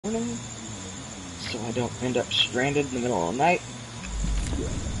happening, so I don't end up stranded in the middle of the night.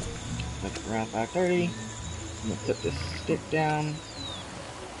 Like around 5:30. I'm gonna put this stick down.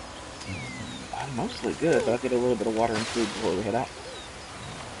 I'm mostly good, but I'll get a little bit of water and food before we head out.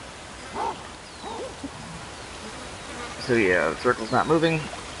 So yeah, the circle's not moving.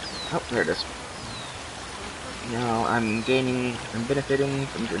 Oh, there it is. Now I'm benefiting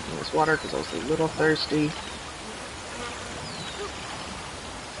from drinking this water because I was a little thirsty.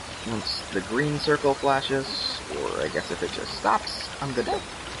 Once the green circle flashes, or I guess if it just stops, I'm good to go.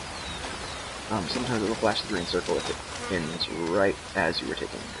 Sometimes it'll flash the green circle if it ends right as you were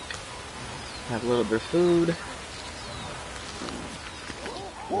taking a drink. Have a little bit of food.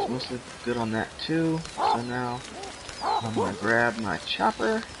 I was mostly good on that too. So now I'm gonna grab my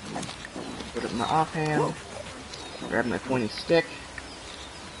chopper, put it in my offhand, grab my pointy stick,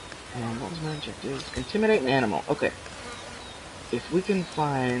 and what was my objective? Intimidate an animal. Okay. If we can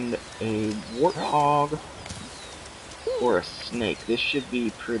find a warthog or a snake, this should be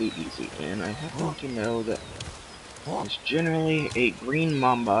pretty easy. And I happen to know that there's generally a green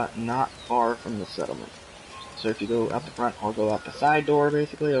mamba not far from the settlement. So if you go out the front, I'll go out the side door,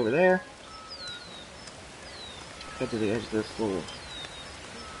 basically, over there. Head to the edge of this little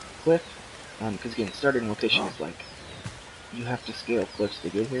cliff. Because again, starting location is like, you have to scale cliffs to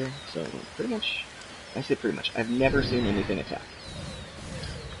get here. So pretty much, I say pretty much, I've never seen anything attack.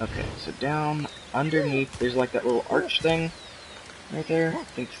 Okay, so down underneath, there's like that little arch thing right there. I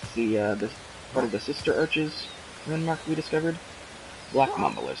think it's the this part of the sister arches landmark we discovered. Black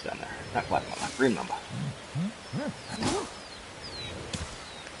mamba lives down there. Not black mamba, green mamba.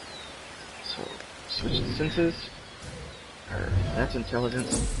 So switch the senses. That's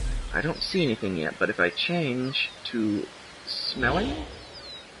intelligence. I don't see anything yet, but if I change to smelling,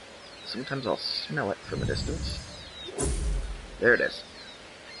 sometimes I'll smell it from a distance. There it is.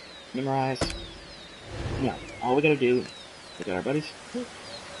 Memorize. Now, all we gotta do, we got our buddies.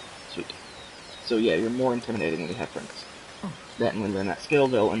 Sweet. So yeah, you're more intimidating when you have friends. That and when they're in that skill,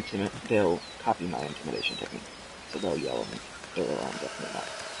 they'll copy my intimidation technique. So they'll yell at me. They'll definitely not.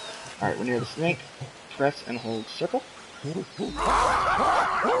 Alright, we're near the snake. Press and hold circle.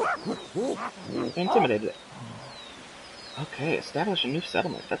 Intimidated it. Okay, establish a new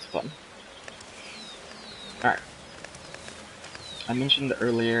settlement. That's fun. Alright. I mentioned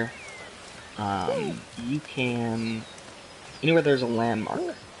earlier, you can, anywhere there's a landmark,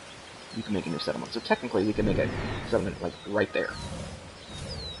 you can make a new settlement. So technically, we can make a settlement, like, right there.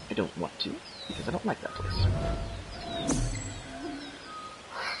 I don't want to, because I don't like that place.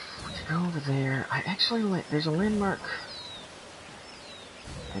 To go over there, I actually like, there's a landmark,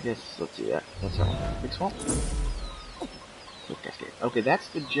 I guess, let's see that. That's our one. Big Swamp? Cliff Cascade. Okay, that's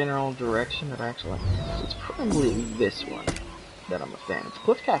the general direction that I actually like. So it's probably this one that I'm a fan of.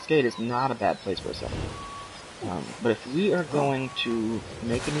 Cliff Cascade is not a bad place for a settlement. But if we are going to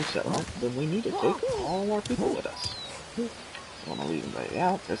make a new settlement, then we need to take all our people with us. I don't want to leave anybody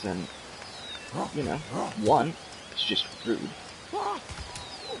out, because then, you know, one, it's just rude.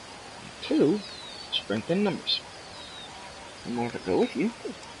 Two, strength in numbers. The more that go with you,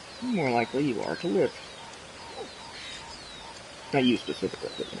 the more likely you are to live. Not you specifically,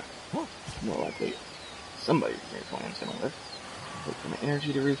 but you know, more likely somebody in your clan's gonna live. Wait for my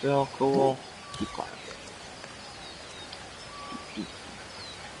energy to refill, cool, keep climbing.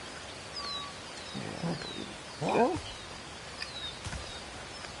 There we go.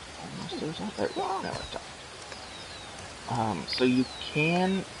 Almost there we go, now we're top. So you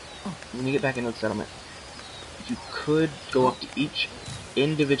can, when you get back into the settlement, you could go up to each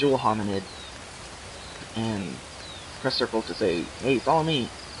individual hominid and press circle to say, hey, follow me.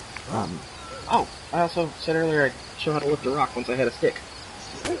 Oh, I also said earlier I'd show how to lift a rock once I had a stick.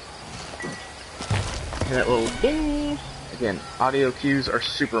 And that little ding! Again, audio cues are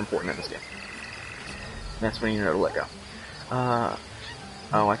super important in this game. That's when you know to let go. Oh,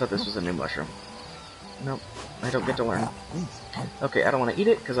 I thought this was a new mushroom. Nope, I don't get to learn. Okay, I don't want to eat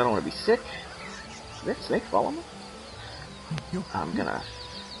it because I don't want to be sick. Did that snake follow me? I'm gonna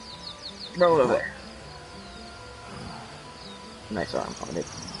roll it over there. Nice arm on it.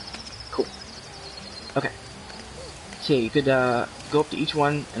 Cool. Okay. So you could go up to each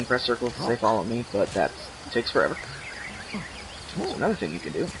one and press circle to say follow me, but that takes forever. So another thing you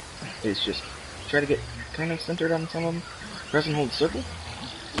can do is just try to get kind of centered on some of them. Press and hold circle.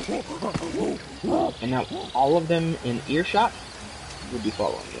 And now all of them in earshot would be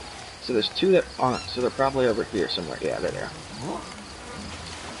following you. So there's two that aren't, so they're probably over here somewhere. Yeah, they're there.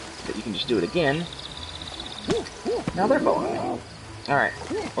 But you can just do it again. Now they're following me. Alright,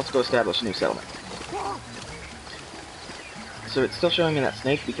 let's go establish a new settlement. So it's still showing me that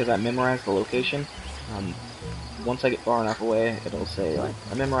snake because I memorized the location. Once I get far enough away, it'll say, like,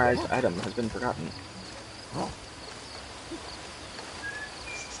 a memorized item has been forgotten. I'm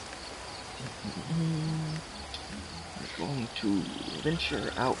going to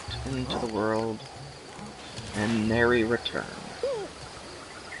venture out into the world and nary return.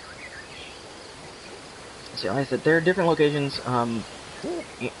 So, like I said, there are different locations.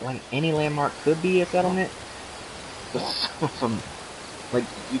 Like, any landmark could be a settlement, but some of them, like,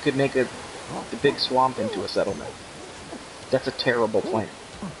 you could make a big swamp into a settlement. That's a terrible plan.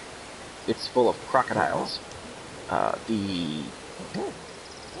 It's full of crocodiles. The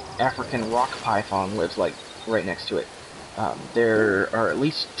African rock python lives, like, right next to it. There are at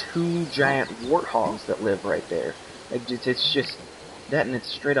least 2 giant warthogs that live right there. Like, it's just that, and it's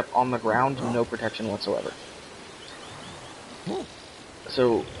straight up on the ground, no protection whatsoever.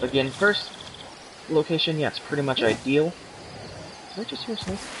 So, again, first location, yeah, it's pretty much ideal. Did I just hear a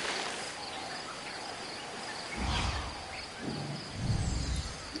snake?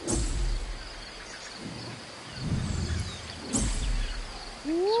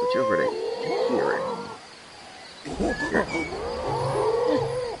 Switch over to hearing.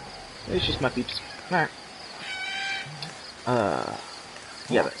 It's just my peeps. Alright.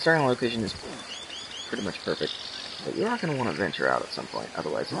 Yeah, that starting location is pretty much perfect. But you are going to want to venture out at some point,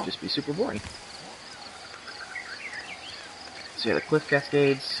 otherwise it'd just be super boring. So yeah, the cliff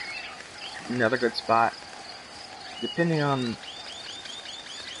cascades, another good spot. Depending on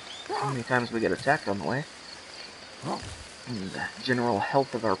how many times we get attacked on the way, and the general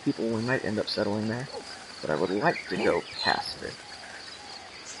health of our people, we might end up settling there. But I would like to go past it.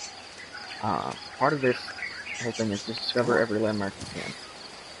 Part of this whole thing is to discover every landmark you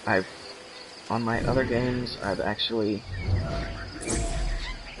can. On my other games, I've actually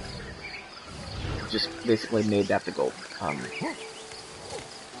just basically made that the goal.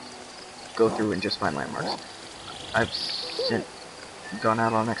 Go through and just find landmarks. I've gone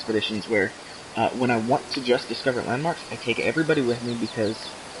out on expeditions where when I want to just discover landmarks, I take everybody with me because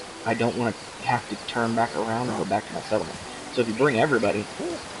I don't want to have to turn back around and go back to my settlement. So if you bring everybody,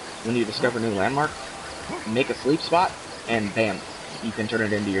 when you discover a new landmark, make a sleep spot, and bam, you can turn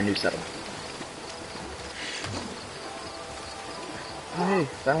it into your new settlement. Oh hey,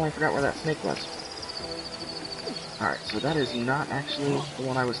 finally forgot where that snake was. Alright, so that is not actually the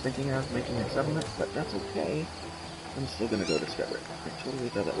one I was thinking of, making a settlement, but that's okay. I'm still gonna go discover it. I totally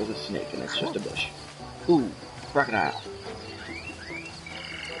thought that was a snake, and it's just a bush. Ooh, crocodile.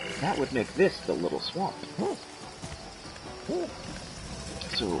 That would make this the little swamp.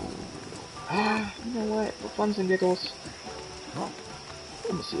 So, you know what? For funs and giggles,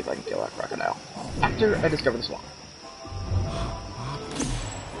 let me see if I can kill that crocodile after I discover the swamp.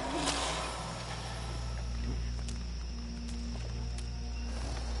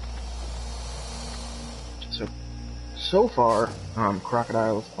 So far,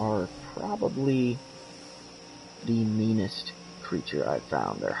 crocodiles are probably the meanest creature I've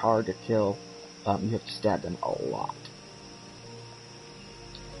found. They're hard to kill. You have to stab them a lot.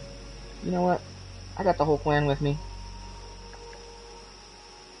 You know what? I got the whole clan with me.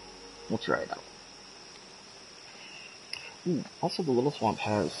 We'll try it out. Ooh, also the little swamp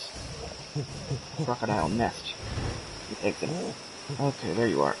has a crocodile nest with eggs in it. Okay, there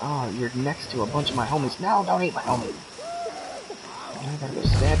you are. Oh, you're next to a bunch of my homies. No, don't eat my homie. I gotta go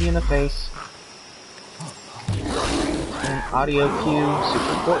stab you in the face. And audio cue,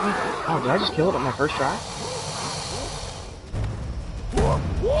 super important. Oh, did I just kill it on my first try?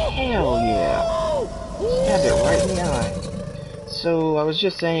 Hell yeah! Stabbed it right in the eye. So, I was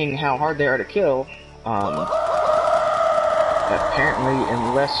just saying how hard they are to kill. Apparently,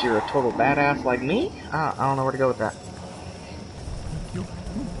 unless you're a total badass like me, I don't know where to go with that.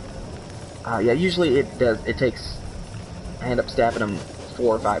 Yeah, usually it takes, I end up stabbing them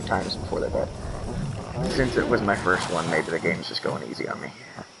 4 or 5 times before they're dead. Since it was my first one, maybe the game's just going easy on me.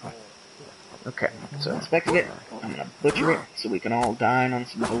 Okay, so inspecting it, I'm gonna butcher it so we can all dine on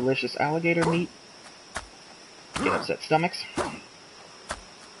some delicious alligator meat. Get upset stomachs.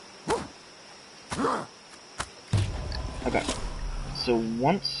 Okay, so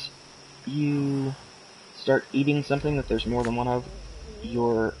once you start eating something that there's more than one of,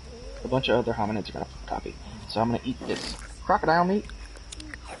 a bunch of other hominids are gonna copy. So I'm gonna eat this crocodile meat,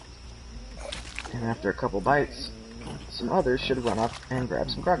 and after a couple bites, some others should run up and grab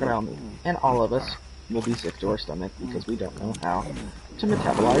some crocodile meat. And all of us will be sick to our stomach because we don't know how to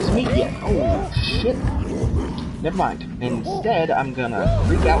metabolize meat yet. Oh, shit. Never mind. Instead, I'm gonna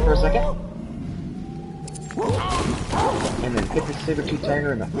freak out for a second, and then hit the saber-tooth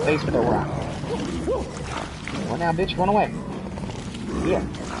tiger in the face with a rock. Well, now, bitch, run away. Yeah.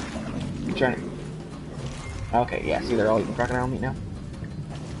 I'm trying to... Okay, yeah, see, they're all eating crocodile meat now.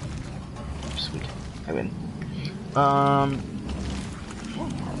 Sweet. I win.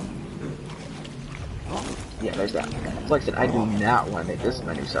 Yeah, there's that. So like I said, I do not want to make this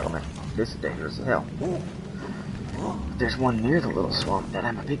my new settlement. This is dangerous as hell. There's one near the little swamp that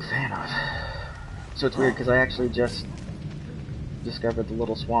I'm a big fan of. So it's weird, because I actually just discovered the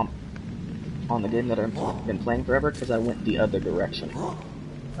little swamp on the game that I've been playing forever, because I went the other direction.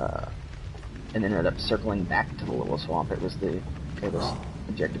 And ended up circling back to the little swamp. It was the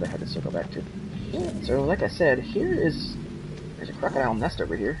objective I had to circle back to. So, like I said, there's a crocodile nest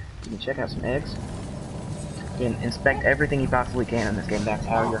over here. You can check out some eggs. You can inspect everything you possibly can in this game. That's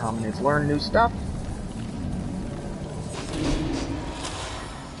how your hominids learn new stuff.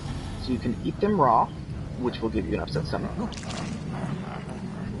 So you can eat them raw, which will give you an upset stomach.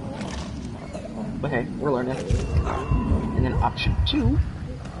 But hey, we're learning. And then option 2,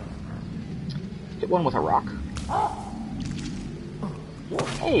 hit one with a rock.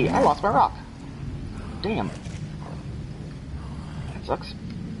 Hey, I lost my rock. Damn. That sucks.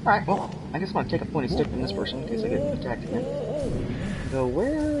 Alright, well, I guess I'm gonna take a pointy stick from this person in case I get attacked again. So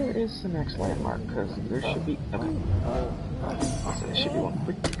where is the next landmark? Because there should be... Okay. So there should be one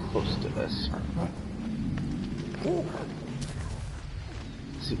pretty close to this.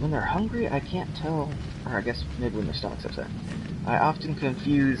 See, when they're hungry, I can't tell... Or I guess maybe when their stomach's upset. I often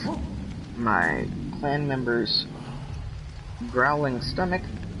confuse my clan members' growling stomach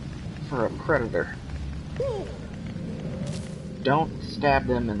for a predator. Don't stab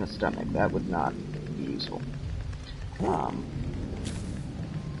them in the stomach. That would not be useful.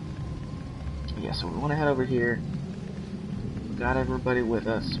 Yeah, so we want to head over here. We got everybody with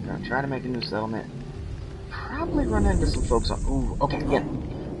us. We're going to try to make a new settlement. Probably run into some folks on... Ooh, okay,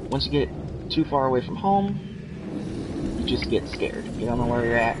 again. Once you get too far away from home, you just get scared. You don't know where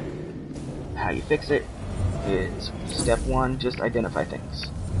you're at. How you fix it is step 1, just identify things.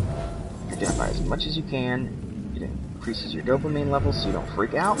 Identify as much as you can. It increases your dopamine levels so you don't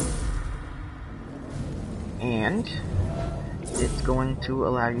freak out. And it's going to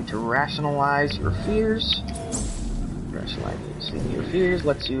allow you to rationalize your fears. Rationalizing your fears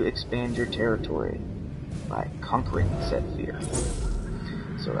lets you expand your territory by conquering said fear.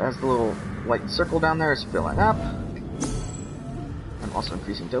 So as the little white circle down there is filling up, I'm also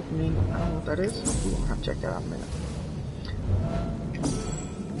increasing dopamine. I don't know what that is. We will have to check that out in a minute.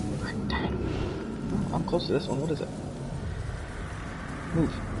 Dang. I'm close to this one. What is it?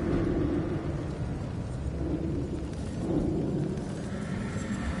 Move.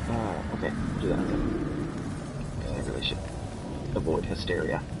 Okay. Do that again. I really should avoid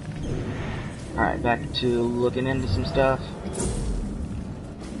hysteria. Alright, back to looking into some stuff.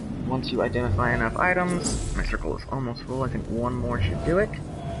 Once you identify enough items, my circle is almost full. I think one more should do it.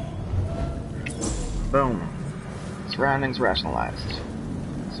 Boom. Surroundings rationalized.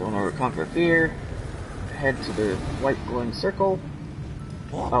 So in order to conquer fear, head to the white glowing circle.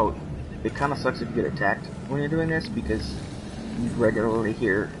 Oh, it kind of sucks if you get attacked when you're doing this, because you regularly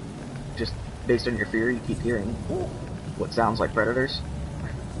hear, just based on your fear, you keep hearing what sounds like predators.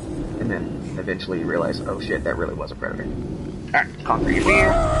 And then eventually you realize, oh shit, that really was a predator. Alright, conquer your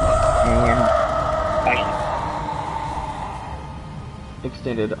fear, and bye.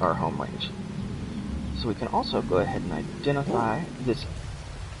 Extended our home range. So we can also go ahead and identify this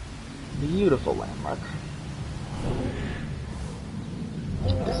beautiful landmark.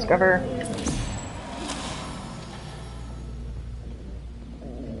 Discover.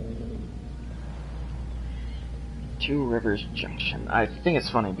 Two Rivers Junction. I think it's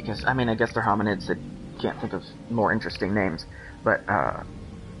funny because, I mean, I guess they're hominids that can't think of more interesting names, but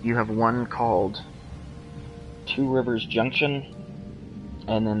you have one called Two Rivers Junction,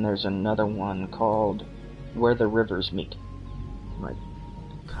 and then there's another one called Where the Rivers Meet. Like,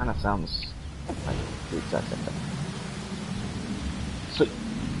 kind of sounds like the exact same thing. So,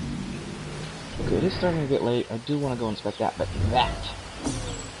 okay, it is starting to get late. I do want to go inspect that, but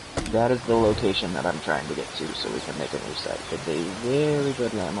that is the location that I'm trying to get to so we can make a new site. It's a very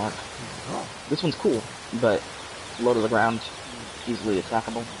good landmark. This one's cool, but low to the ground, easily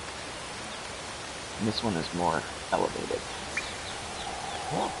attackable. And this one is more elevated.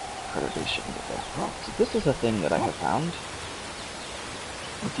 Predators shouldn't get there. So this is a thing that I have found.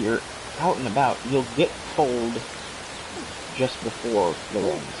 If you're out and about, you'll get cold just before the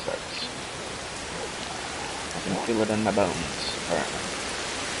rain starts. I can feel it in my bones, apparently.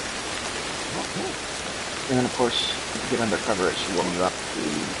 And then, of course, if you get under cover, it should warm you up.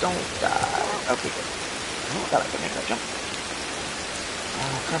 Please don't die. Okay, good. Thought I could make that jump. I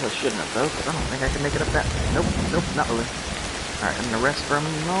probably shouldn't have, though, because I don't think I can make it up that. Nope, not really. Alright, I'm gonna rest for a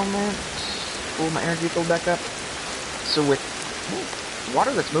moment, pull my energy field back up. So with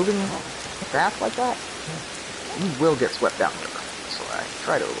water that's moving fast like that, you will get swept down the river. So I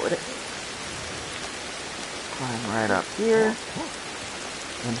try to avoid it. Climb right up here,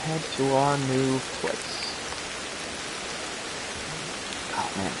 and head to our new place. Oh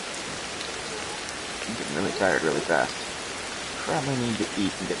man, I'm getting really tired really fast. Probably need to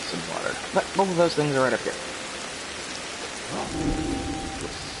eat and get some water. But both of those things are right up here.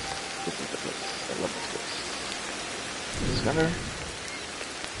 This is the place. I love this place. Discover.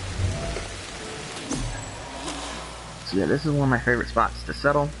 So yeah, this is one of my favorite spots to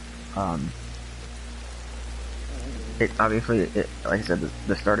settle. Obviously, like I said,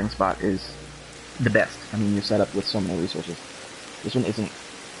 the starting spot is the best. I mean, you're set up with so many resources. This one isn't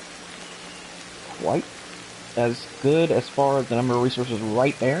quite as good as far as the number of resources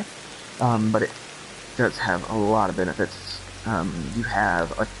right there, but it does have a lot of benefits. You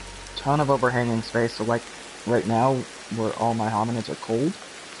have a ton of overhanging space, so like right now, where all my hominids are cold,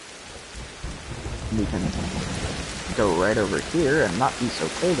 we can go right over here and not be so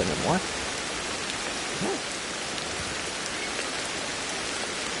cold anymore.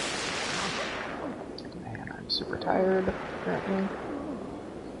 And I'm super tired, apparently.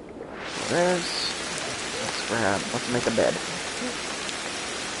 So let's make a bed.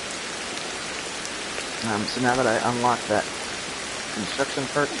 So now that I unlocked that construction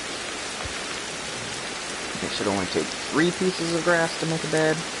cart, it should only take 3 pieces of grass to make a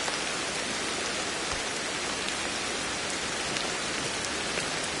bed.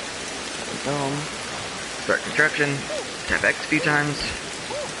 Boom. Start construction. Tap X a few times.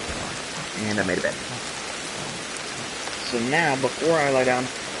 And I made a bed. So now, before I lie down,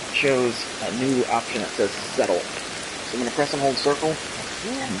 it shows a new option that says settle. So I'm going to press and hold circle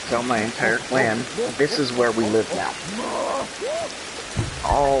and tell my entire clan, this is where we live now.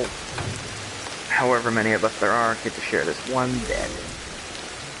 All, however many of us there are, get to share this one bed.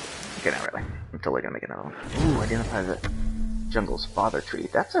 Okay, not really. I'm totally going to make another one. Ooh, identify the jungle's father tree.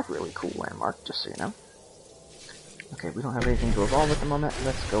 That's a really cool landmark, just so you know. Okay, we don't have anything to evolve at the moment.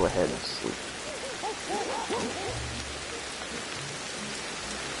 Let's go ahead and sleep.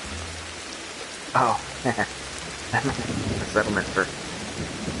 Oh, the settlement for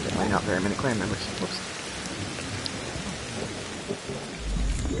not very many clan members. Whoops.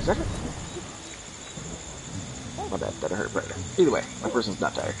 Is that it? Well, that hurt, but either way, my person's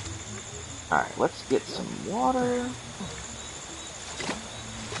not tired. Alright, let's get some water.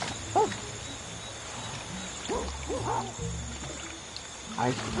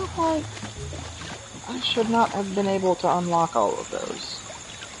 I feel like I should not have been able to unlock all of those.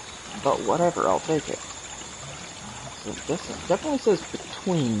 But whatever, I'll take it. So this definitely says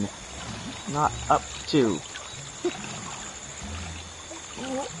between, not up to.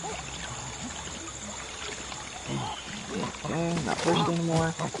 Okay, not thirsty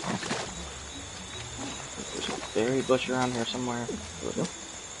anymore. There's a berry bush around here somewhere. There we go.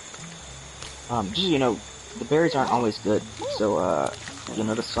 Just so you know, the berries aren't always good, so you'll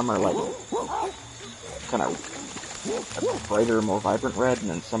notice some are like kind of a brighter, more vibrant red, and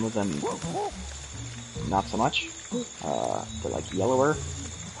then some of them not so much. They're like yellower.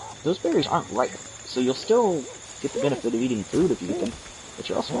 Those berries aren't ripe, so you'll still get the benefit of eating food if you eat them, but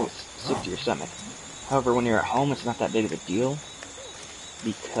you're also sick to your stomach. However, when you're at home, it's not that big of a deal,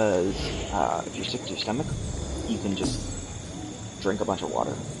 because if you're sick to your stomach, you can just drink a bunch of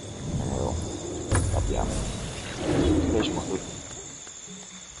water, and it'll help you out. There's more food.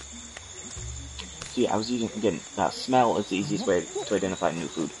 So yeah, I was using, again, smell is the easiest way to identify new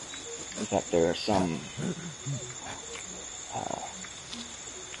food. In fact, there are some,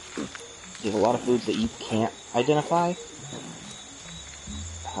 there's a lot of foods that you can't identify.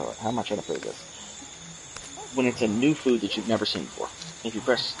 How am I trying to phrase this? When it's a new food that you've never seen before. If you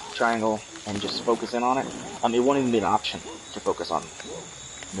press triangle and just focus in on it, it won't even be an option to focus on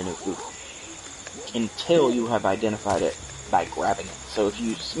the new food until you have identified it by grabbing it. So if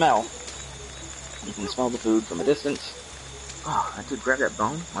you smell, you can smell the food from a distance. Oh, I did grab that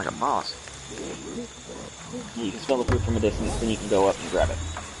bone like a boss. You can smell the food from a distance, then you can go up and grab it.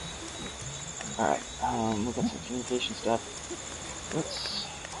 Alright, we've got some communication stuff.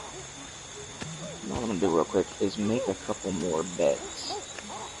 What I'm gonna do real quick is make a couple more beds.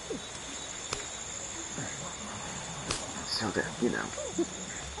 So that, you know,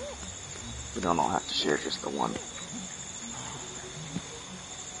 we don't all have to share just the one.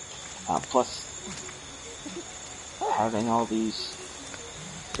 Plus, having all these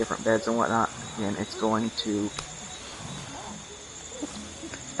different beds and whatnot, again, it's going to,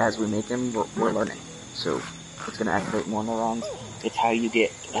 as we make them, we're learning. So it's going to activate more neurons. It's how you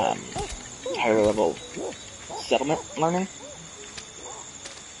get higher level settlement learning.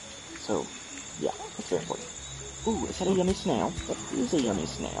 So, yeah, it's very important. Ooh, is that a yummy snail? That is a yummy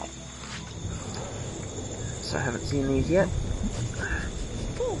snail. So I haven't seen these yet.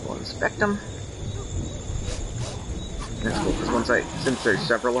 We'll inspect them. That's cool, because since there's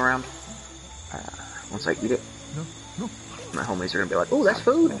several around, once I eat it, my homies are going to be like, ooh, that's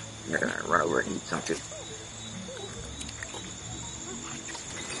food! And they're going to run over and eat some too.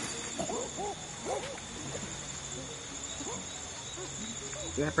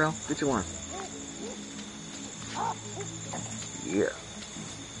 Yeah, bro, get you one. Yeah.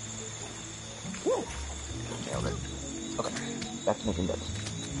 Nailed it. Okay, back to making beds.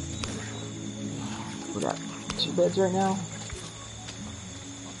 We got 2 beds right now.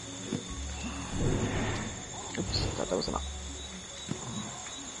 Oops, thought that was enough.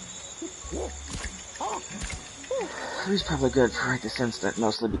 3's probably good for right this instant,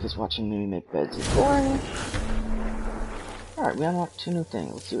 mostly because watching me make beds is boring. Alright, we unlocked 2 new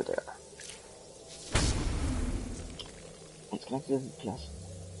things. Let's see what they are. It's connected. Yes.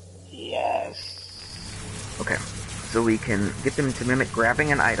 Yes. Okay, so we can get them to mimic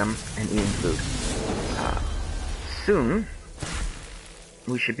grabbing an item and eating food. Soon,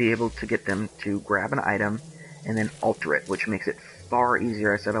 we should be able to get them to grab an item and then alter it, which makes it far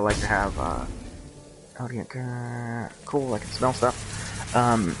easier. I said I like to have, cool, I can smell stuff.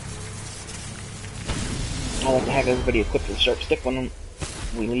 I like to have everybody equipped with a sharp stick when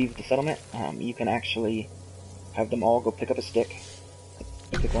we leave the settlement. You can actually have them all go pick up a stick,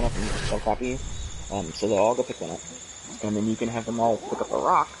 pick one up and they'll copy you. So they'll all go pick one up. And then you can have them all pick up a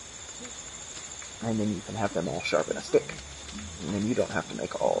rock, and then you can have them all sharpen a stick. And then you don't have to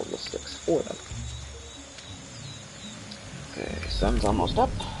make all the sticks for them. Okay, sun's almost up.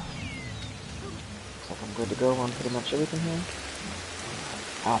 Looks like I'm good to go on pretty much everything here.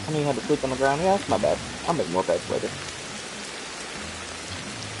 Ah, some of you had to sleep on the ground. Yeah, that's not bad. I'll make more beds later.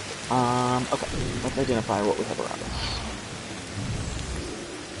 Okay. Let's identify what we have around us.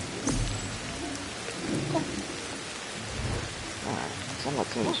 Alright, sounds like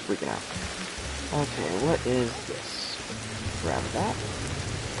someone's freaking out. Okay, what is this? Grab that.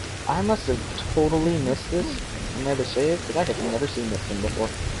 I must have totally missed this and never saved, because I have never seen this thing before.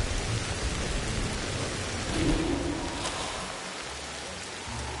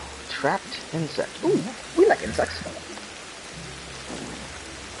 Trapped insect. Ooh, we like insects.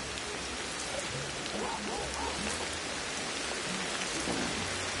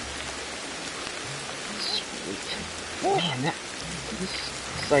 Sweet. Man, this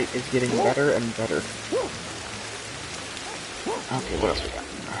site is getting better and better. Okay, what else we got?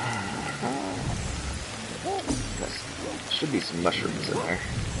 There should be some mushrooms in there.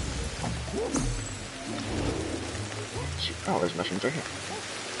 Oh, there's mushrooms right here.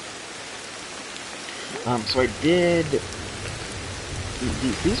 So I did these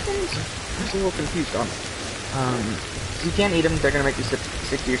ones. I'm just a little confused on them. So you can't eat them; they're gonna make you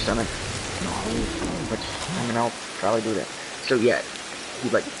sick to your stomach. Which I mean, I'll probably do that. So yeah, he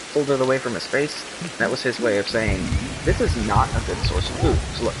like pulled it away from his face. That was his way of saying this is not a good source of food.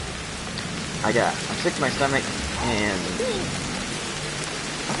 So look, I'm sick to my stomach, and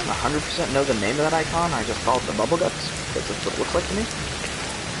I don't 100% know the name of that icon. I just call it the bubble guts because that's what it looks like to me.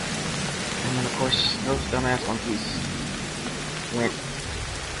 And then, of course, those dumbass monkeys went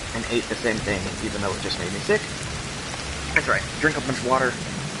and ate the same thing, even though it just made me sick. That's right. Drink a bunch of water.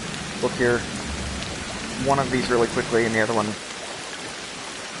 Look here. One of these really quickly, and the other one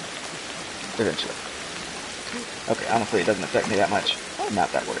eventually. Okay, honestly, it doesn't affect me that much. I'm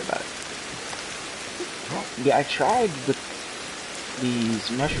not that worried about it. Yeah, I tried these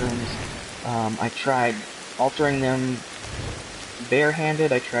mushrooms. I tried altering them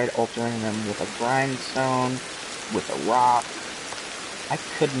barehanded. I tried altering them with a grindstone, with a rock. I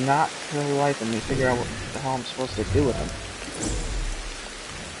could not for the life of me figure out what the hell I'm supposed to do with them.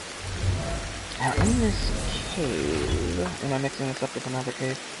 Now, in this cave, am I mixing this up with another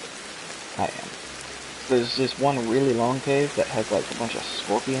cave? I am. So there's this one really long cave that has like a bunch of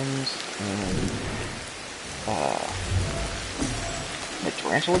scorpions and like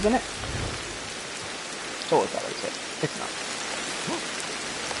tarantulas in it. Totally thought it was it. It's not.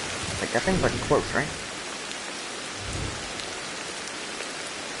 Like, that thing's like close, right?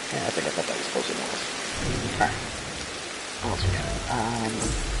 Yeah, I think I thought that was closer than it was. Alright. What else we got?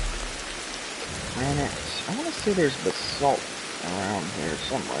 Granite. I want to say there's basalt around here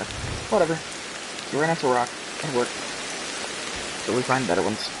somewhere. Whatever. Granite's a rock. It'll work. So we find better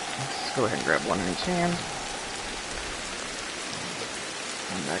ones. Let's go ahead and grab one in each hand.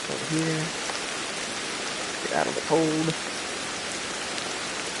 Come back over here. Get out of the cold.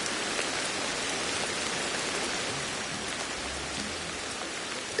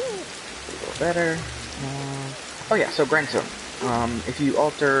 A little better. Oh yeah, so grindstone. If you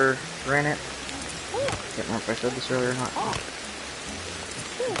alter granite, I can't remember if I said this earlier or not.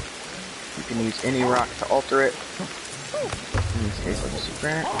 You can use any rock to alter it. In this case, I'll just use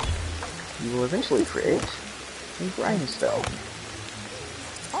granite. You will eventually create a grindstone.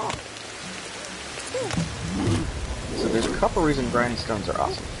 So there's a couple reasons grindstones are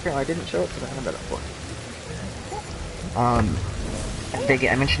awesome. Apparently I didn't show it because I haven't done it before.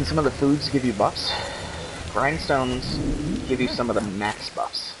 I mentioned some of the foods give you buffs. Grindstones give you some of the max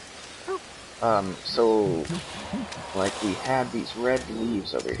buffs. So, like we had these red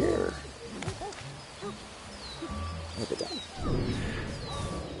leaves over here. Look at that.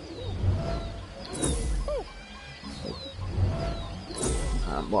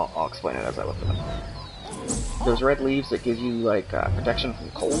 Well, I'll explain it as I look at them. Those red leaves that give you, like, protection from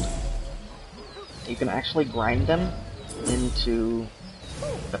cold, you can actually grind them into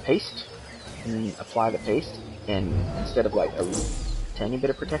the paste, and apply the paste, and instead of, like, a tiny bit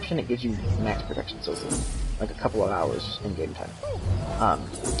of protection, it gives you max protection, so it's, like, a couple of hours in game time. I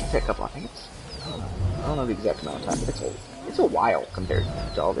say a couple, I think it's, I don't know the exact amount of time, but it's a while compared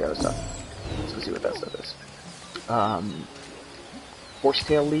to all the other stuff. Let's go see what that stuff is.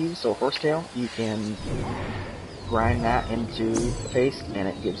 Horsetail leaves, so horsetail, you can grind that into the paste, and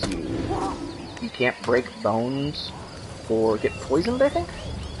it gives you can't break bones or get poisoned, I think,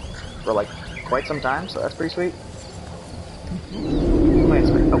 for like quite some time, so that's pretty sweet.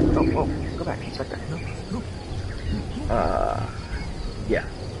 Oh, go back, inspector. Yeah.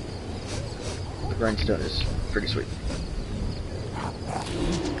 The grindstone is pretty sweet.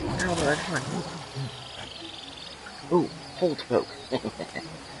 Ooh, hole to poke.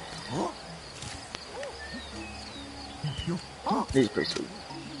 These are pretty sweet.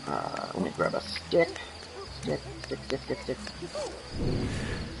 Let me grab a stick. Stick.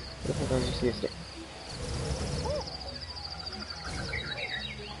 What the hell does you see a stick?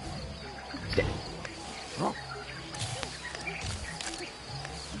 Stick.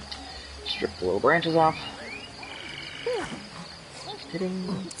 Strip the little branches off. Just kidding.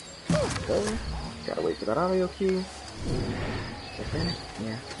 Go. Gotta wait for that audio cue. Is that granite?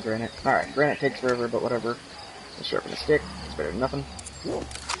 Yeah, granite. Alright, granite takes forever, but whatever. Let's sharpen the stick. It's better than nothing.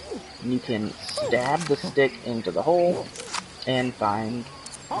 You can stab the stick into the hole and find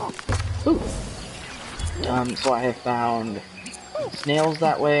food. So I have found snails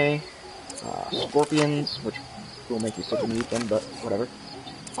that way, scorpions, which will make you sick when you eat them, but whatever.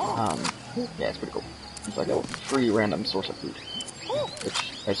 Yeah, it's pretty cool. It's like a free random source of food,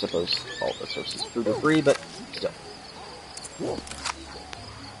 which I suppose all the sources of food are free, but still.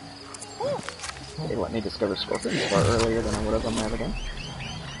 They let me discover scorpions far earlier than I would have on my other game.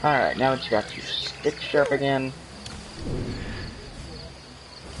 Alright, now that you got your stick sharp again.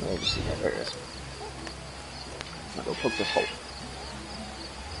 Let me just see that. There it is. I'll go poke this hole.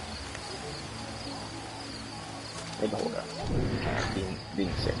 Where'd the hole go?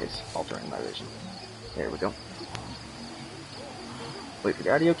 Being sick is altering my vision. There we go. Wait for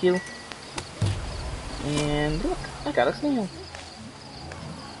the audio cue. And look, I got a snail.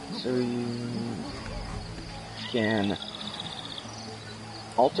 So you can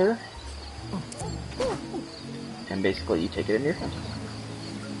alter, and basically you take it in your hand.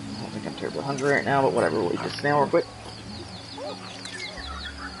 I don't think I'm terribly hungry right now, but whatever, we'll eat this snail real quick.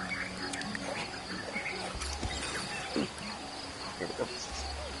 There we go.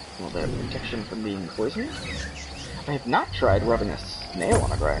 A little bit of protection from being poisoned. I have not tried rubbing a snail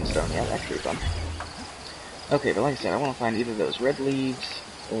on a grindstone yet, that's pretty fun. Okay, but like I said, I want to find either those red leaves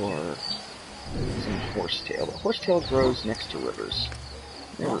or some horsetail. But horsetail grows next to rivers.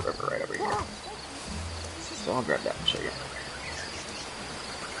 There's a river right over here. So I'll grab that and show you.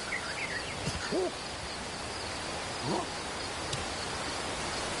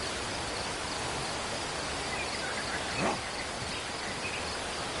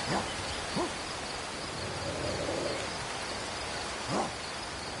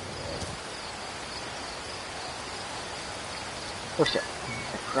 Horsetail.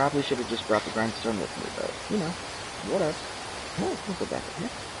 I probably should have just brought the grindstone with me, but, you know, whatever. We'll go back in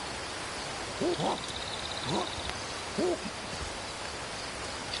here.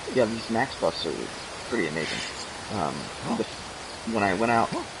 Yeah, these max buffs are pretty amazing. When I went out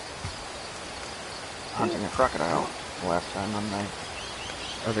hunting a crocodile last time on my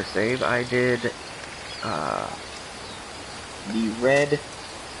other save, I did the red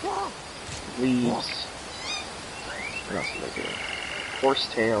leaves. What else did I do?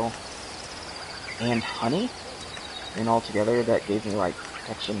 Horsetail and honey, and altogether that gave me like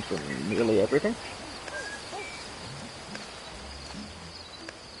protection from nearly everything.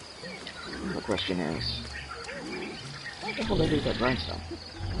 The question is, what will they do with that grindstone?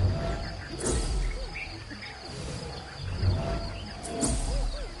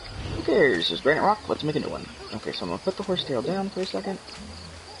 Who cares? There's granite rock, let's make a new one. Okay, so I'm gonna put the horsetail down for a second.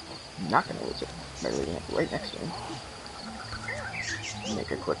 I'm not gonna lose it by leaving it right next to me.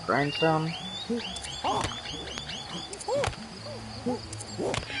 Make a quick grindstone.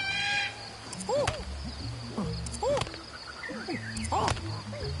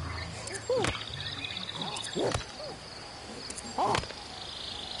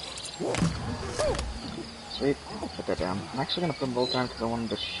 Sweet, put that down. I'm actually gonna put them both down because I wanted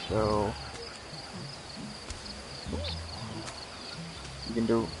to show. Oops. You can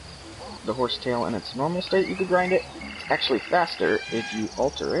do the horsetail in its normal state, you could grind it. It's actually faster if you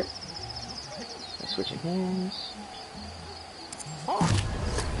alter it by switching hands.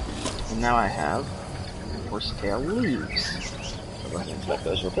 And now I have horsetail leaves. So go ahead and select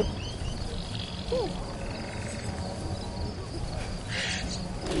those real quick.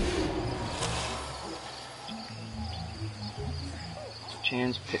 Switch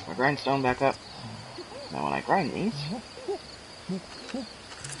hands, pick my grindstone back up. Now when I grind these,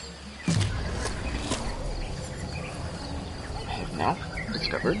 I have now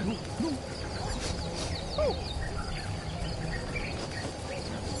discovered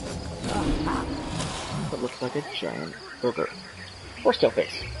what looks like a giant burger. Horsetail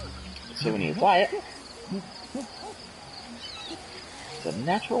face. So when you apply it, it's a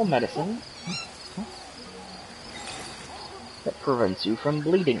natural medicine that prevents you from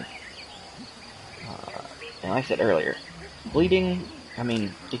bleeding. And like I said earlier, bleeding, I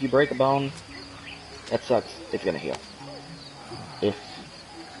mean, if you break a bone, that sucks, it's gonna heal. If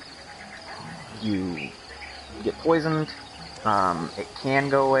you get poisoned, it can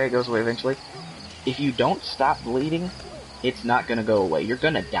go away, it goes away eventually. If you don't stop bleeding, it's not gonna go away, you're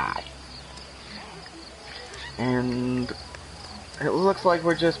gonna die. And it looks like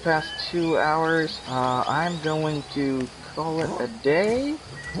we're just past 2 hours. I'm going to call it a day.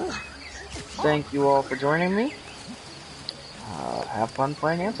 Thank you all for joining me. Have fun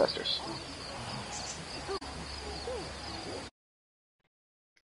playing Ancestors.